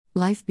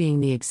Life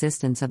being the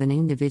existence of an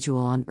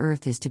individual on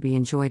earth is to be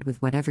enjoyed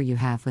with whatever you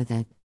have with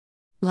it.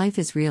 Life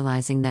is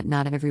realizing that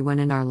not everyone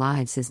in our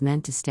lives is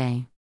meant to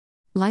stay.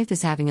 Life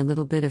is having a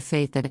little bit of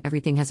faith that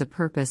everything has a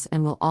purpose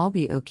and will all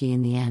be okay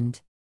in the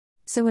end.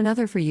 So in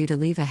order for you to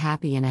live a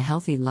happy and a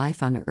healthy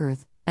life on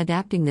earth,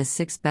 adapting the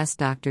 6 best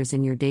doctors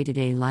in your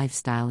day-to-day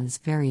lifestyle is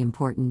very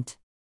important.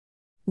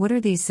 What are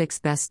these 6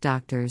 best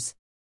doctors?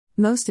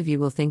 Most of you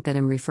will think that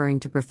I'm referring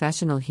to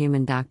professional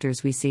human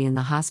doctors we see in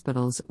the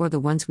hospitals or the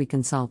ones we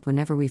consult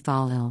whenever we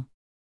fall ill.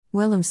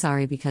 Well, I'm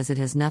sorry, because it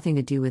has nothing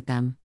to do with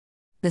them.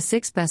 The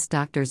 6 best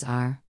doctors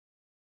are: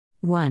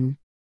 1.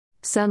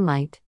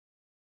 Sunlight.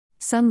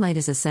 Sunlight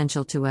is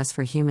essential to us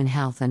for human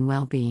health and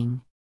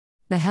well-being.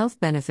 The health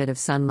benefit of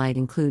sunlight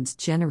includes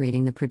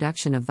generating the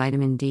production of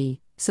vitamin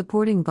D,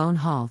 supporting bone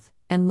health,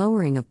 and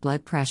lowering of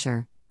blood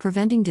pressure,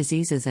 preventing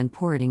diseases and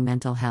supporting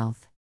mental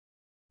health.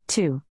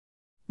 2.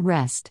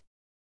 Rest.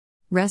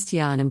 Rest,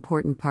 an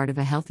important part of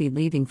a healthy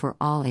living for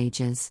all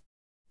ages.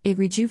 It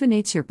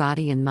rejuvenates your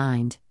body and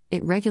mind,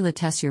 it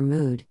regulates your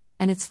mood,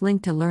 and it's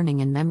linked to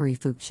learning and memory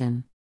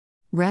function.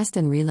 Rest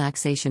and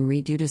relaxation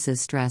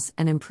reduces stress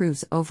and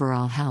improves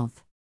overall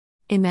health.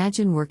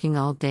 Imagine working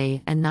all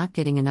day and not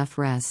getting enough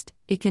rest.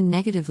 It can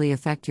negatively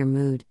affect your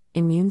mood,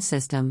 immune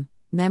system,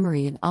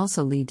 memory, and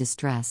also lead to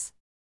stress.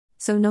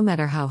 So no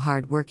matter how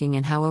hard-working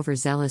and how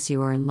overzealous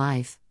you are in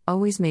life,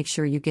 always make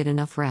sure you get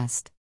enough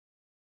rest.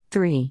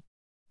 3.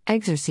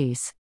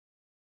 Exercise.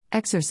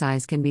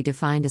 Exercise can be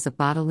defined as a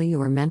bodily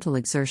or mental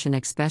exertion,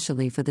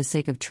 especially for the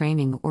sake of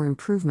training or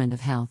improvement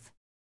of health.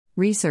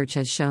 Research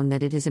has shown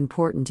that it is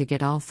important to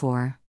get all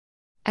 4.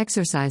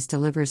 Exercise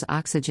delivers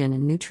oxygen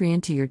and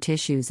nutrient to your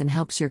tissues and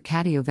helps your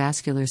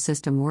cardiovascular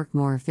system work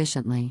more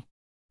efficiently.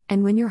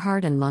 And when your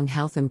heart and lung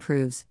health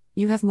improves,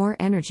 you have more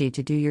energy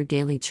to do your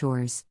daily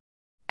chores.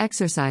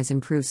 Exercise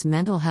improves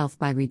mental health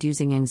by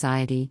reducing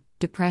anxiety,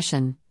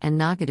 depression, and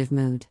negative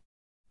mood.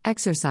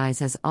 Exercise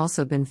has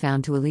also been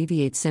found to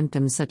alleviate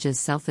symptoms such as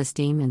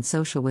self-esteem and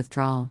social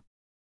withdrawal.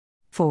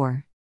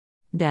 4.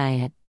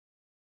 Diet.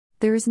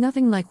 There is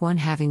nothing like one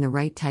having the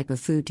right type of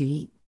food to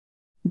eat.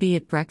 Be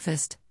it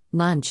breakfast,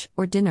 lunch,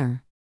 or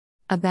dinner.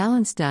 A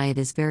balanced diet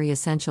is very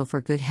essential for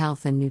good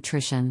health and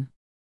nutrition.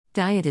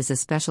 Diet is a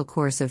special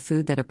course of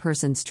food that a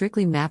person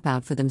strictly map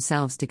out for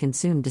themselves to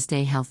consume to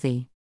stay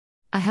healthy.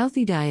 A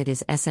healthy diet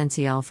is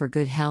essential for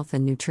good health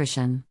and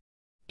nutrition.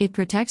 It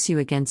protects you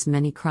against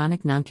many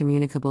chronic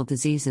non-communicable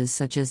diseases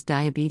such as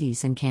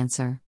diabetes and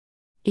cancer.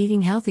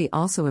 Eating healthy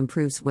also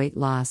improves weight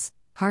loss,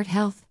 heart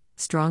health,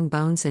 strong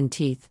bones and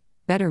teeth,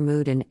 better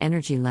mood and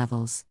energy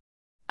levels.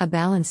 A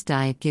balanced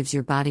diet gives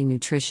your body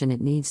nutrition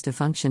it needs to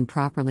function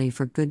properly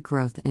for good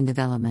growth and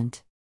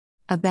development.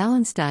 A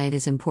balanced diet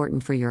is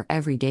important for your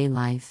everyday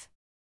life.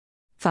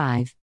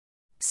 5.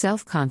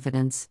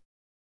 Self-confidence.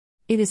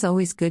 It is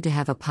always good to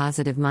have a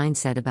positive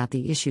mindset about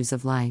the issues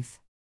of life.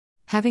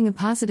 Having a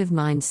positive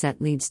mindset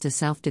leads to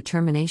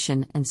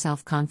self-determination and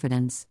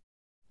self-confidence.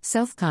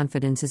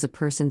 Self-confidence is a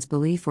person's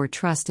belief or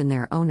trust in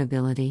their own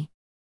ability.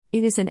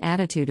 It is an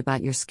attitude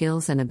about your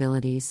skills and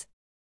abilities.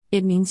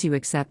 It means you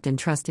accept and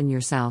trust in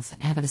yourself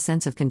and have a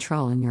sense of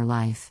control in your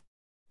life.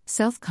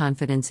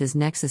 Self-confidence is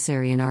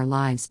necessary in our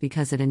lives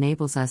because it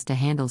enables us to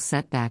handle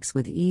setbacks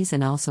with ease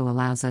and also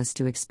allows us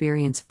to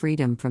experience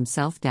freedom from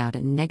self-doubt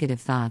and negative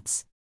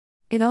thoughts.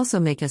 It also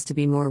makes us to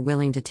be more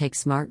willing to take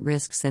smart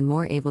risks and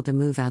more able to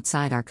move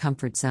outside our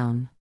comfort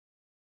zone.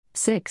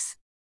 6.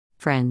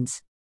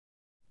 Friends.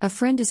 A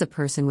friend is a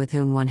person with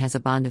whom one has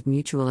a bond of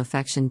mutual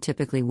affection,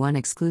 typically one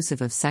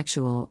exclusive of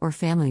sexual or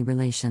family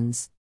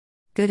relations.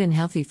 Good and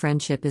healthy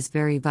friendship is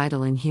very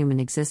vital in human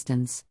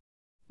existence.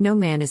 No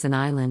man is an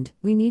island.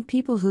 We need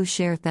people who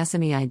share the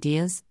same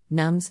ideas,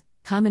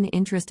 common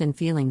interest and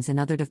feelings in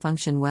order to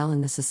function well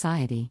in the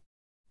society.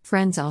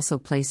 Friends also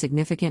play a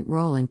significant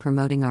role in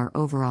promoting our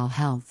overall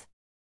health.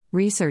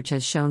 Research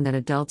has shown that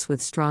adults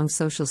with strong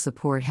social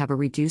support have a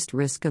reduced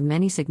risk of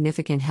many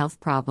significant health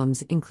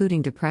problems,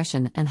 including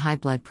depression and high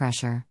blood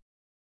pressure.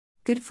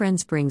 Good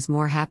friends brings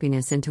more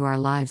happiness into our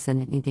lives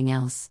than anything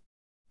else.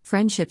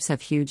 Friendships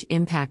have huge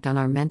impact on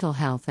our mental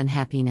health and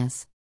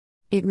happiness.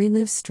 It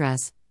relieves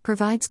stress,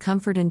 provides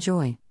comfort and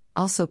joy,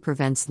 also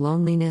prevents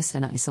loneliness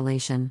and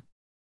isolation.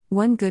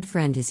 One good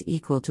friend is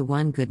equal to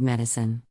one good medicine.